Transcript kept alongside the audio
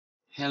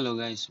Hello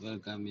guys,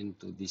 welcome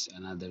into this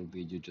another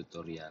video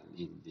tutorial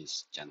in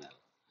this channel.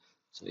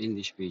 So in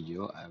this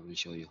video, I will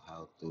show you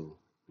how to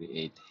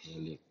create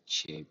Helix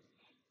Shape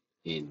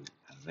in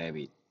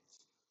Revit.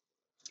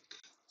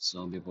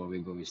 So before we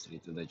go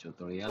straight to the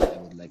tutorial, I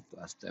would like to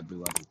ask to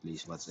everyone to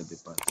please watch every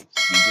part of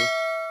this video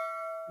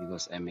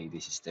because I make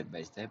this step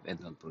by step,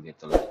 and don't forget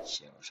to like,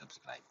 share or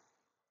subscribe.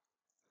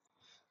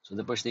 So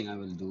the first thing I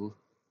will do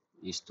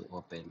is to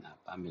open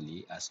a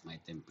family as my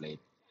template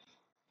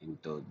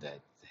into that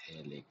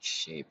Helix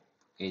Shape.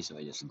 Okay, so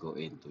I just go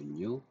into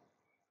new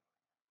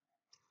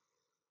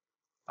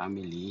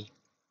family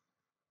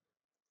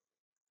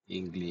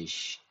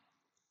English,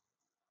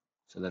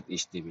 so that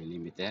is the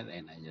millimeter,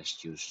 and I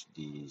just choose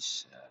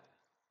this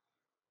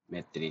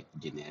metric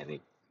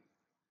generic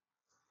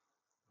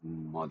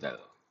model.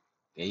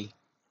 Okay,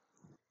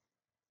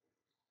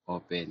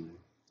 open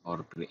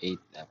or create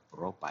a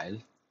profile,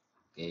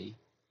 okay,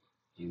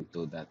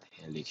 into that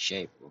helix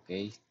shape.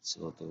 Okay,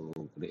 so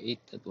to create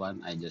that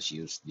one, I just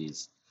use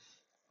this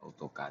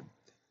AutoCAD.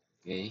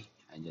 Okay,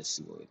 I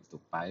just go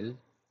into file.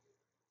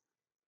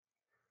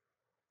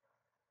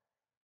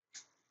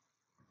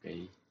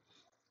 Okay,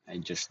 I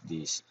just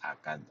this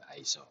AutoCAD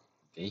ISO.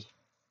 Okay,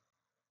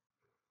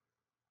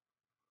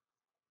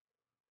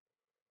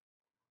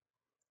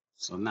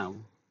 so now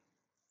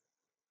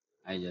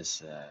I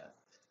just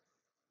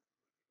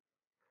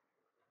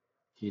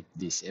hit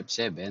this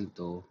F7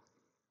 to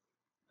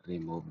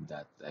remove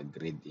that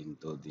grid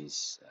into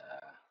this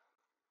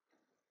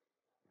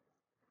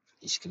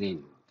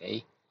screen.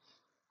 Okay,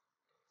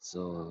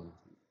 so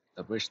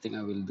the first thing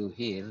I will do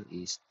here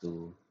is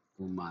to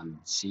command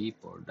C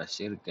for the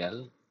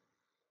circle,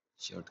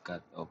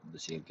 shortcut of the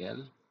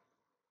circle.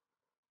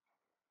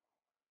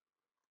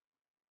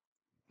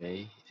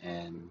 Okay,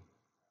 and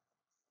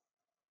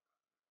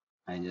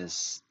I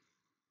just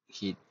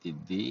hit the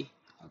D.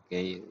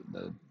 Okay,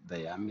 the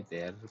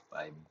diameter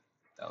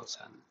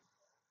 5,000.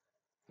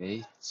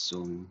 Okay,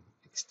 zoom,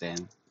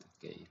 extend.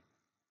 Okay,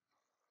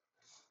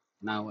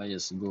 now I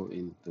just go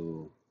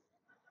into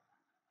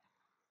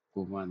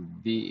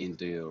command B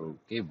into your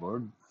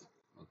keyboard.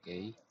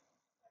 Okay,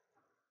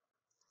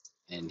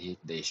 and hit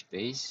the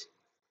space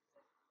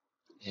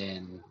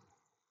and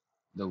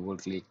double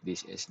click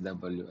this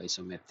SW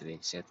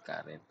isometric, set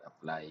current,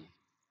 apply.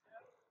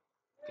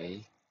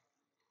 Okay,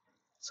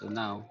 so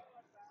now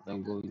what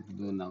I'm going to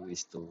do now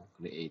is to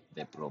create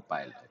the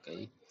profile.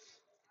 Okay,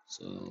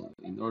 so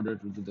in order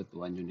to do that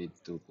one, you need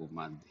to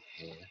command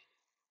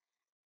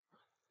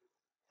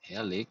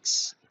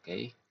helix,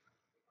 okay,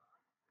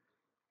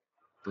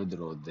 to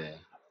draw the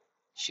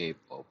shape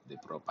of the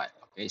profile.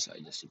 Okay, so I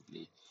just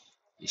simply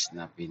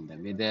snap in the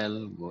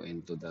middle, go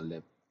into the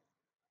left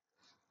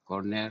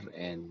corner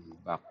and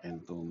back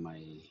into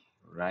my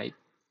right.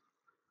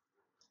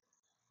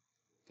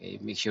 Okay,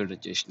 make sure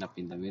that you snap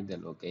in the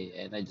middle. Okay,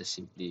 and I just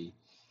simply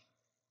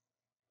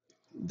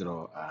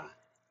draw a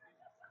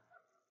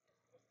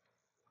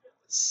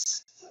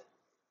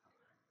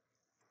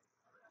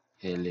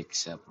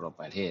helix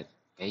profile here.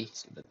 Okay,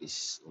 so that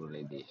is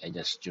already, I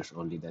just choose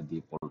only the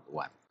default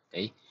one.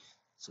 Okay,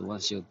 so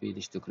once you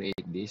finish to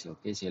create this,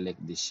 okay,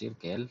 select this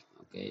circle.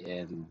 Okay,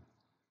 and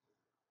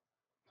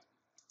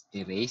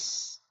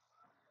erase.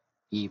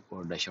 E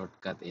for the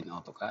shortcut in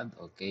AutoCAD.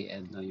 Okay,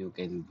 and now you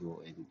can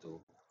go into,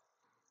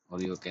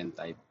 or you can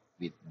type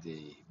with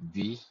the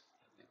V,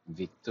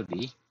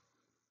 victory.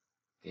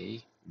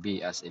 Okay,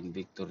 V as in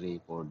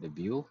victory for the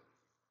view,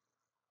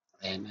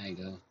 and I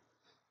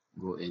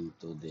go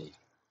into the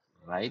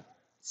right,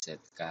 set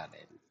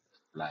current,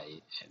 apply,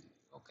 and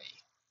okay.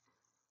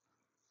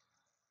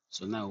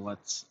 So now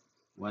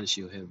once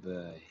you have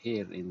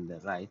here in the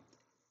right,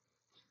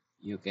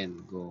 you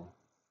can go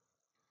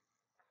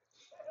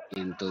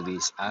into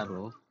this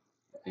arrow.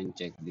 You can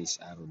check this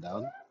arrow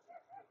down.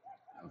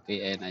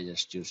 Okay, and I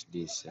just choose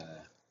this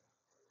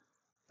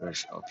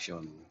first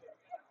option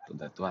to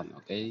that one.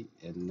 Okay,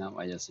 and now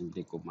I just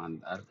simply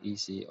command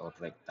REC or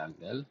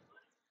rectangle,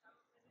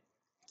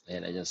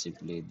 and I just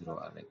simply draw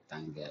a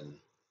rectangle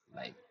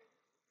like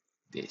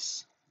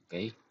this.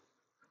 Okay,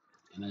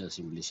 and I just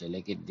simply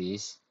select it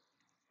this.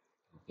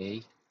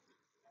 Okay,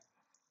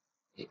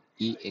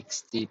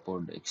 EXT for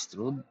the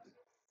extrude,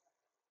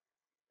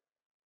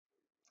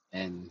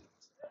 and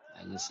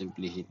I just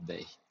simply hit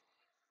the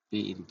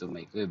P into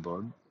my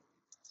keyboard,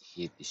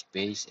 hit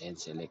space and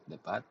select the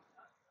path,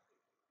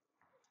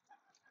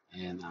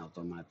 and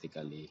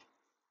automatically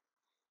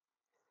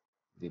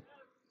the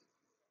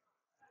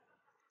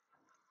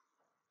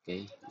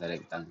okay, the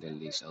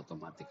rectangle is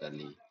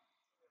automatically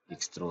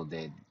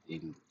extruded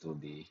into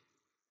the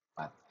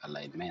path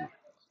alignment.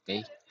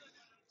 Okay,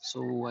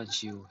 so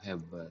once you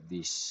have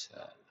this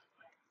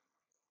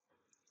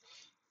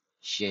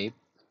shape,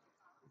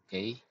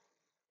 okay,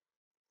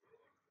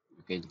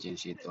 you can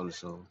change it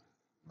also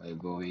by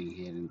going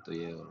here into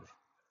your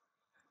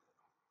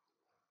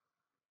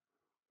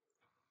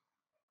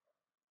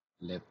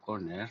left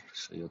corner,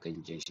 so you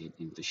can change it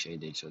into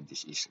shaded. So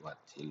this is what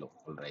it look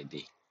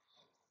already.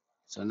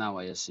 So now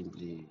I just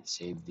simply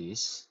save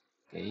this.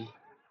 Okay,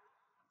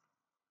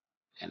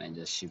 and I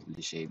just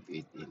simply save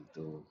it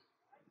into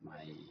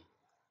my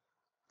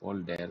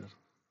folder.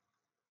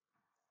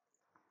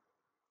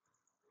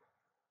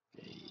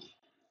 Okay,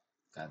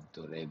 cut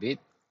to Revit.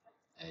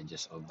 I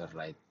just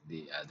overwrite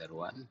the other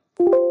one.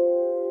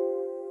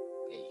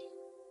 Okay.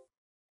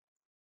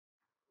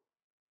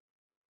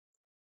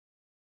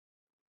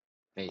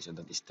 Okay, so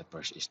that is the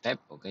first step.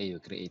 Okay, you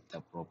create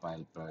a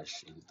profile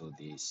first into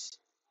this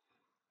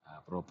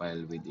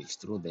profile with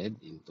extruded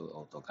into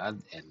AutoCAD,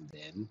 and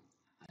then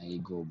I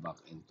go back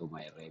into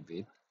my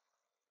Revit.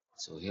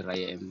 So here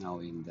I am now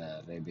in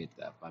the Revit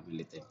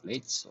family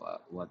template. So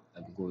what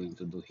I'm going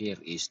to do here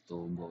is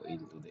to go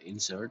into the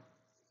insert.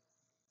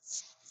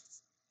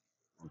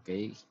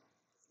 Okay,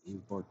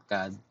 import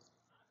CAD,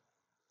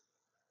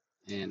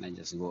 and I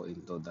just go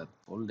into that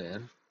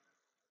folder.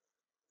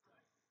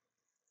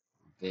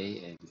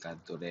 Okay, and CAD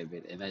to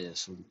Revit, and I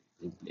just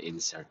simply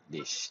insert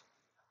this.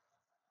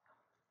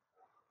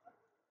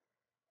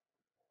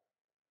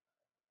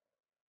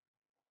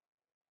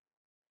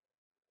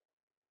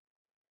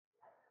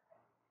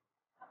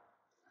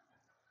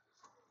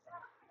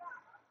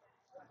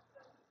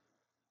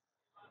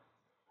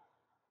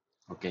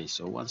 Okay,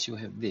 so once you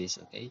have this,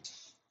 okay,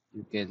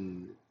 you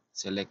can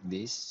select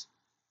this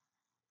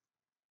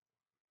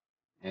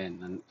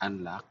and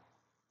unlock,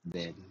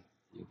 then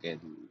you can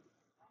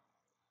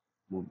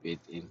move it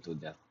into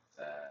that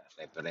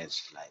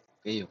reference line.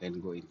 Okay, you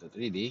can go into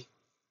 3D.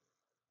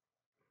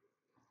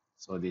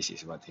 So this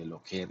is what he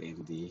look here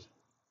in the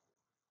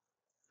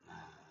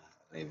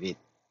Revit.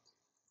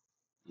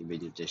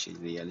 Even if it's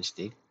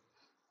realistic,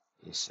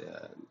 is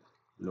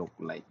look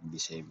like the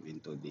same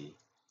into the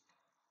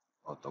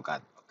AutoCAD.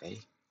 Okay.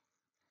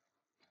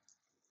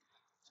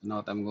 So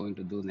now what I'm going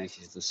to do next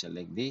is to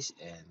select this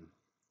and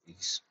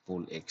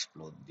full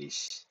explode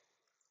this.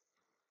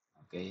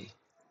 Okay,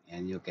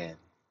 and you can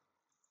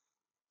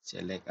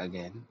select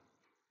again.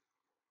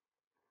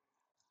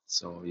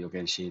 So you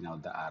can see now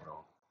the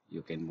arrow.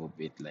 You can move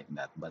it like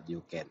that, but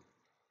you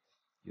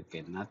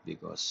cannot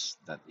because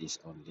that is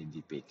only the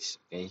peaks.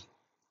 Okay.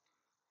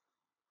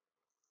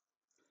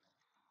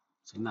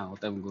 So now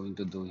what I'm going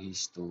to do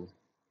is to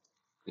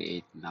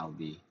create now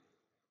the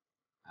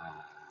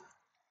uh,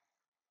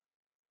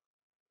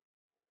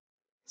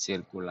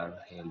 circular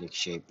helix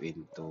shape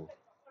into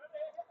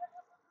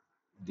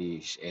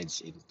this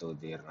edge into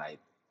the right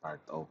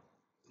part of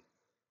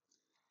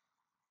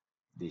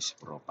this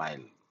profile.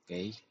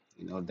 Okay.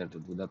 In order to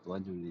do that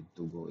one, you need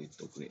to go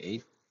into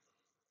create,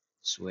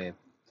 sweep,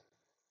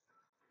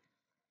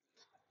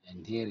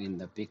 and here in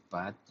the pick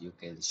path, you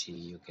can see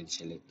you can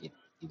select it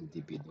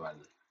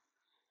individually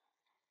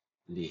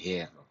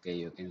here. Okay,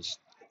 you can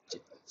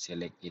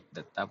select it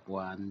the top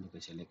one, you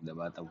can select the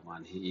bottom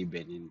one,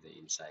 even in the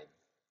inside.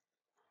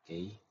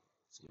 Okay,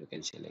 so you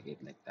can select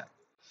it like that.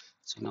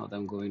 So now what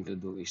I'm going to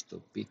do is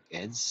to pick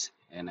edge,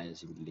 and I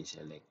simply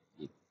select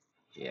it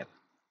here.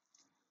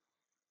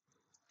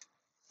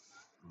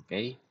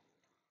 Okay,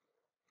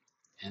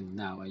 and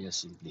now I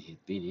just simply hit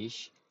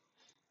finish,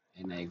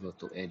 and I go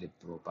to edit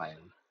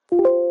profile.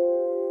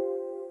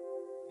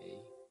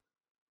 Okay,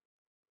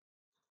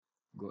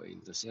 go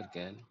into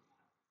circle.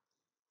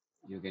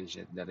 You can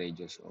set the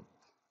radius of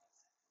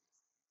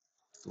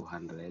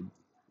 200.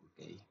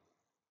 Okay,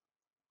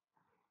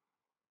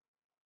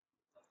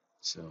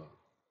 so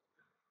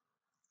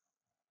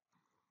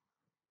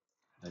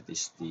that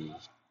is the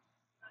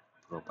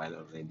profile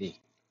already.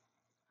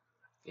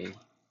 Okay,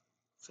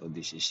 so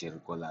this is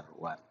circular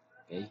one.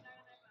 Okay,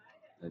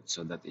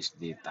 so that is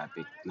the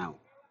topic now,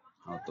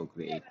 how to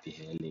create the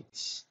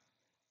helix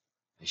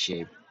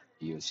shape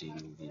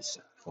using this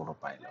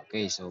profile.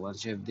 Okay, so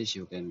once you have this,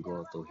 you can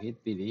go to hit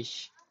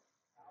finish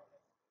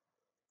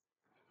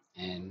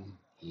and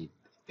hit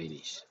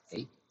finish.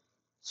 Okay,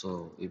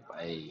 so if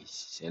I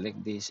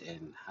select this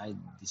and hide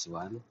this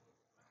one,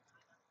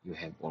 you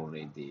have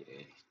already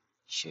a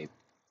shape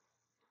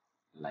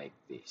like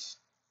this.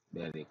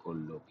 Very cool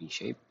looking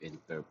shape and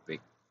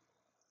perfect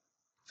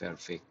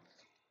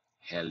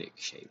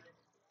helix shape.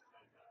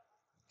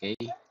 Okay,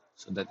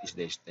 so that is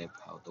the step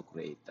how to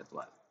create that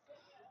one.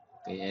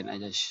 Okay, and I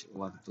just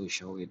want to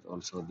show it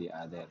also the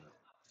other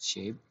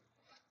shape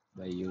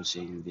by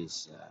using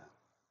this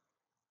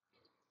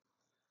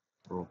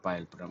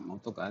profile from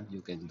AutoCAD.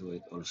 You can do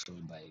it also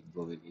by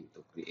going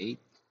into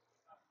create,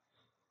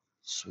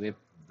 sweep,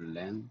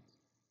 blend,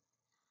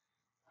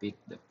 pick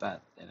the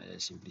path, and I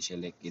just simply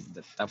select it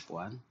the top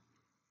one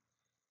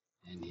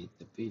and hit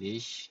the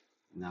finish.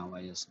 Now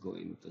I just go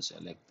into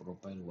select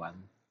profile one,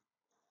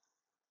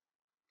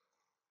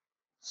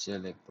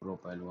 select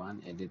profile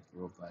one, edit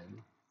profile,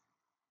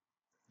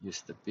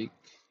 use the pick.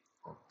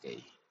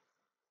 Okay,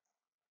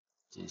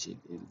 change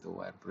it into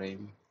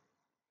wireframe.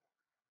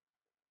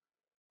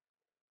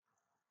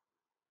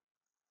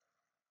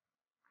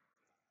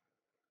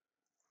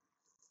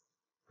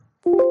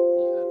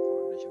 TR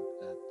for the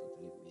shortcut to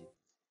trim it.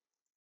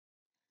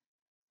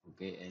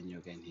 Okay, and you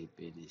can hit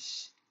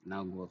finish.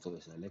 Now go to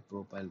select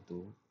profile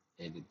to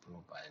edit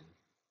profile.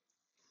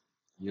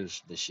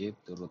 Use the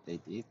shift to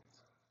rotate it.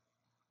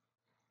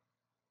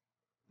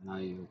 Now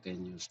you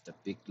can use the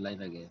pick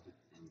line again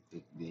and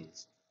pick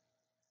this.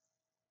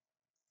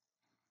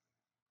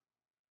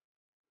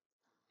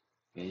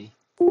 Okay,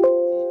 TR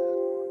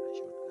for the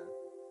shortcut.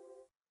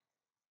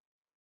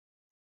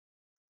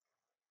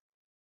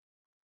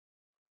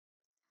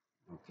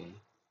 Okay,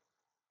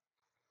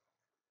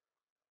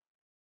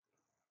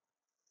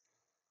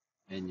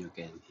 and you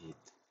can hit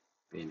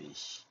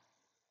finish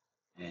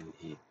and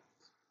hit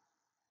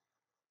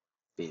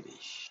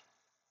finish.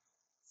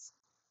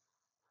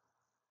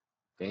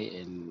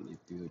 Okay, and if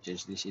you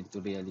change this into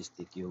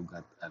realistic, you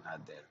got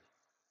another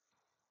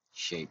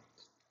shape.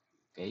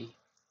 Okay,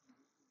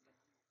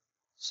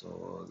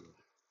 so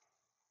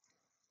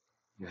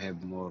you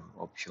have more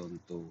option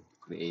to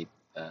create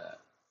a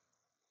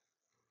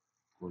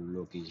cool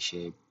looking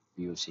shape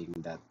using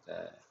that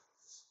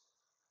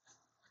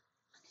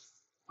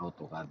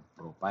AutoCAD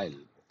profile.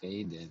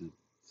 Okay, then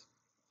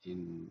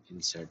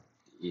insert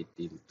it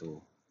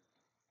into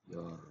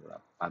your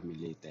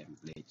family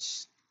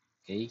templates.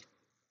 Okay,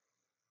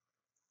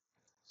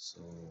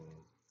 so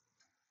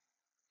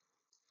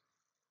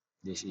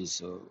this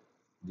is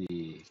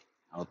the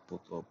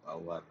output of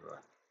our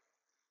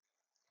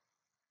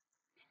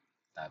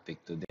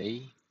topic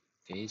today.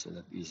 Okay, so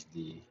that is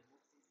the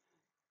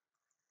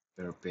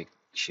perfect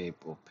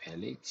shape of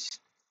helix.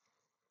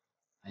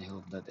 I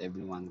hope that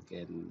everyone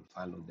can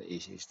follow the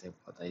easy step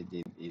what I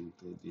did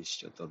into this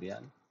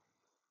tutorial.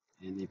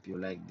 And if you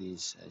like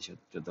this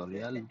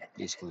tutorial,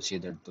 please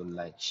consider to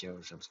like,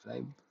 share,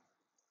 subscribe.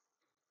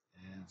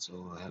 And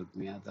so help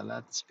me out a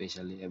lot,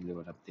 especially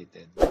everyone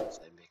updated once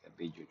I make a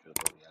video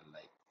tutorial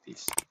like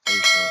this. Okay,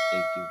 so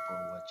thank you for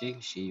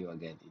watching. See you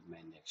again in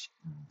my next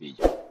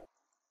video.